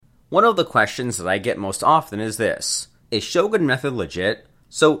One of the questions that I get most often is this: is Shogun Method legit?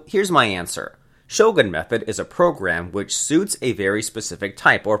 So here's my answer. Shogun Method is a program which suits a very specific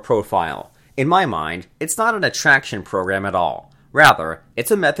type or profile. In my mind, it's not an attraction program at all. Rather,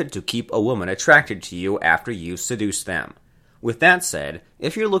 it's a method to keep a woman attracted to you after you seduce them. With that said,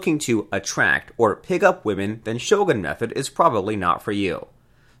 if you're looking to attract or pick up women, then Shogun Method is probably not for you.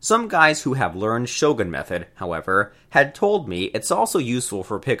 Some guys who have learned Shogun Method, however, had told me it's also useful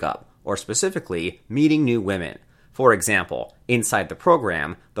for pickup, or specifically, meeting new women. For example, inside the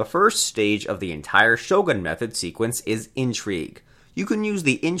program, the first stage of the entire Shogun Method sequence is intrigue. You can use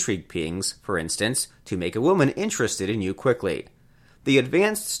the intrigue pings, for instance, to make a woman interested in you quickly. The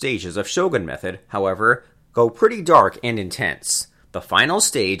advanced stages of Shogun Method, however, go pretty dark and intense. The final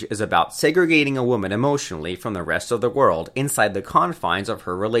stage is about segregating a woman emotionally from the rest of the world inside the confines of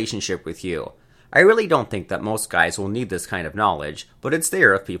her relationship with you. I really don't think that most guys will need this kind of knowledge, but it's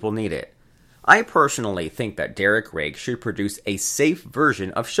there if people need it. I personally think that Derek Rake should produce a safe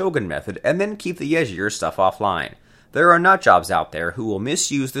version of Shogun Method and then keep the edgier stuff offline. There are nutjobs out there who will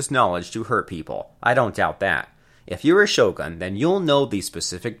misuse this knowledge to hurt people. I don't doubt that. If you're a Shogun, then you'll know the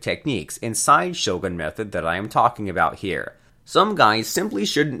specific techniques inside Shogun Method that I am talking about here. Some guys simply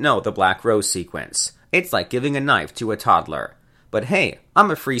shouldn't know the Black Rose sequence. It's like giving a knife to a toddler. But hey,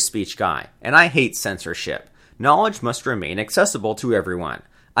 I'm a free speech guy, and I hate censorship. Knowledge must remain accessible to everyone.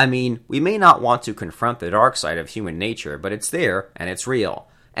 I mean, we may not want to confront the dark side of human nature, but it's there, and it's real.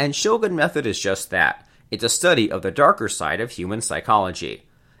 And Shogun Method is just that. It's a study of the darker side of human psychology.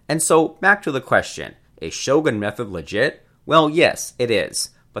 And so, back to the question, is Shogun Method legit? Well, yes, it is.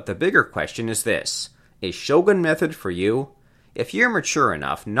 But the bigger question is this: is Shogun Method for you? If you're mature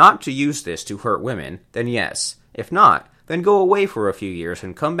enough not to use this to hurt women, then yes. If not, then go away for a few years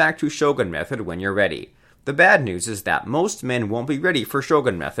and come back to Shogun Method when you're ready. The bad news is that most men won't be ready for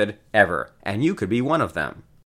Shogun Method, ever, and you could be one of them.